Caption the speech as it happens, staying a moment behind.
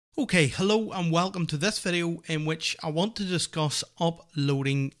Okay, hello and welcome to this video in which I want to discuss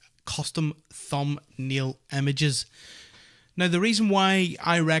uploading custom thumbnail images. Now the reason why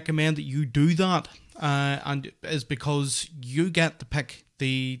I recommend that you do that is because you get to pick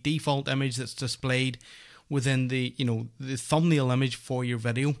the default image that's displayed within the thumbnail image for your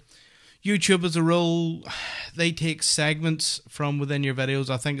video. YouTube as a rule, they take segments from within your videos.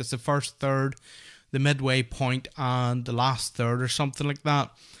 I think it's the first third, the midway point and the last third or something like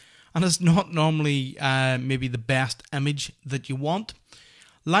that. And it's not normally maybe the best image that you want.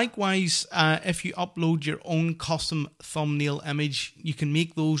 Likewise, if you upload your own custom thumbnail image, you can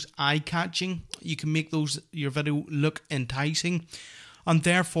make those eye-catching. You can make your video look enticing, and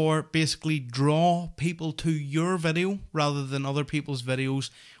therefore basically draw people to your video rather than other people's videos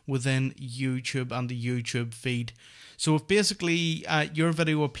within YouTube and the YouTube feed. So if basically your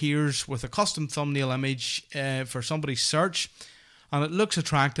video appears with a custom thumbnail image for somebody's search, and it looks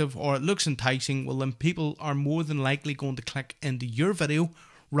attractive or it looks enticing, well then people are more than likely going to click into your video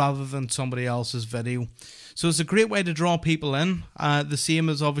rather than somebody else's video. So it's a great way to draw people in. The same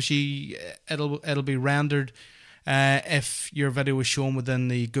as obviously it'll be rendered if your video is shown within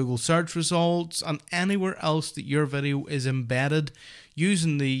the Google search results and anywhere else that your video is embedded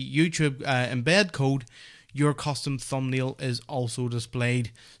using the YouTube embed code. Your custom thumbnail is also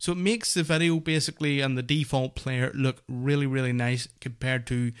displayed. So it makes the video basically and the default player look really, really nice compared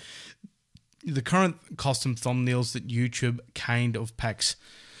to the current custom thumbnails that YouTube kind of picks.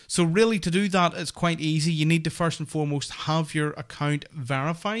 So really to do that, it's quite easy. You need to first and foremost have your account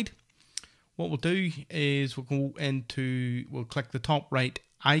verified. What we'll do is we'll click the top right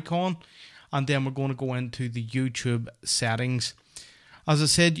icon and then we're going to go into the YouTube settings. As I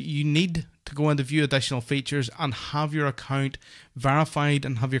said, you need to go into view additional features and have your account verified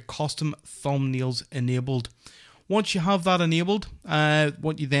and have your custom thumbnails enabled. Once you have that enabled,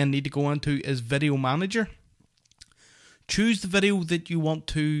 what you then need to go into is Video Manager. Choose the video that you want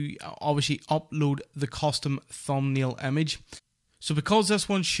to obviously upload the custom thumbnail image. So because this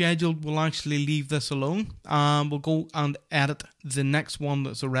one's scheduled, we'll actually leave this alone and we'll go and edit the next one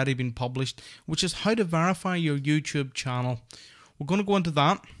that's already been published, which is how to verify your YouTube channel. We're going to go into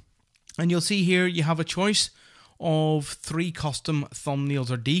that, and you'll see here you have a choice of 3 custom thumbnails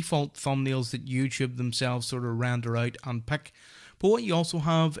or default thumbnails that YouTube themselves sort of render out and pick. But what you also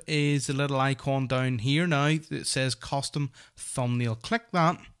have is a little icon down here now that says custom thumbnail. Click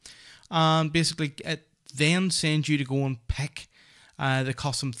that, and basically it then sends you to go and pick the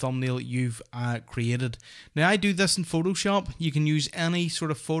custom thumbnail you've created. Now I do this in Photoshop. You can use any sort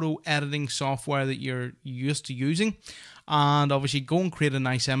of photo editing software that you're used to using, and obviously go and create a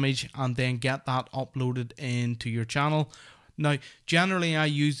nice image and then get that uploaded into your channel. Now generally I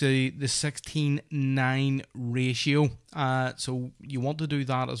use the 16:9 ratio, so you want to do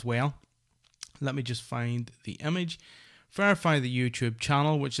that as well. Let me just find the image, verify the YouTube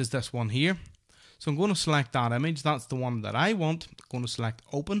channel, which is this one here. So I'm going to select that image. That's the one that I want. I'm going to select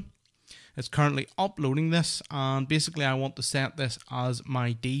open. It's currently uploading this, and basically I want to set this as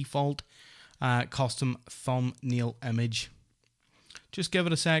my default custom thumbnail image. Just give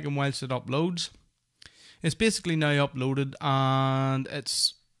it a second whilst it uploads. It's basically now uploaded and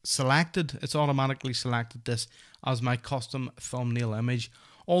it's selected. It's automatically selected this as my custom thumbnail image.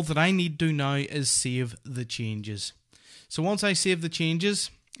 All that I need to do now is save the changes. So once I save the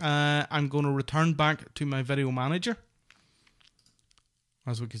changes, I'm going to return back to my Video Manager,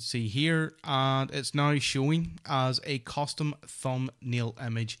 as we can see here, and it's now showing as a custom thumbnail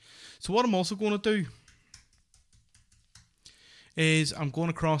image. So what I'm also going to do is I'm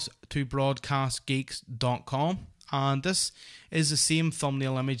going across to broadcastgeeks.com, and this is the same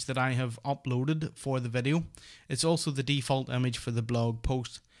thumbnail image that I have uploaded for the video. It's also the default image for the blog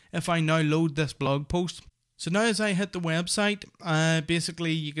post. If I now load this blog post, so now as I hit the website,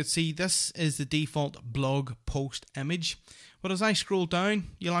 basically you can see this is the default blog post image. But as I scroll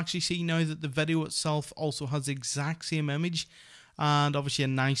down, you'll actually see now that the video itself also has the exact same image and obviously a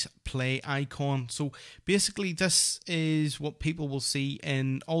nice play icon. So basically this is what people will see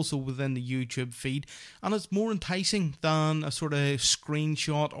also within the YouTube feed, and it's more enticing than a sort of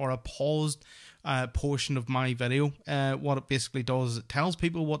screenshot or a paused portion of my video. What it basically does is it tells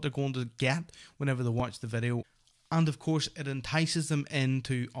people what they're going to get whenever they watch the video, and of course it entices them in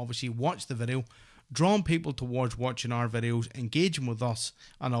to obviously watch the video, drawing people towards watching our videos, engaging with us,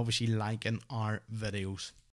 and obviously liking our videos.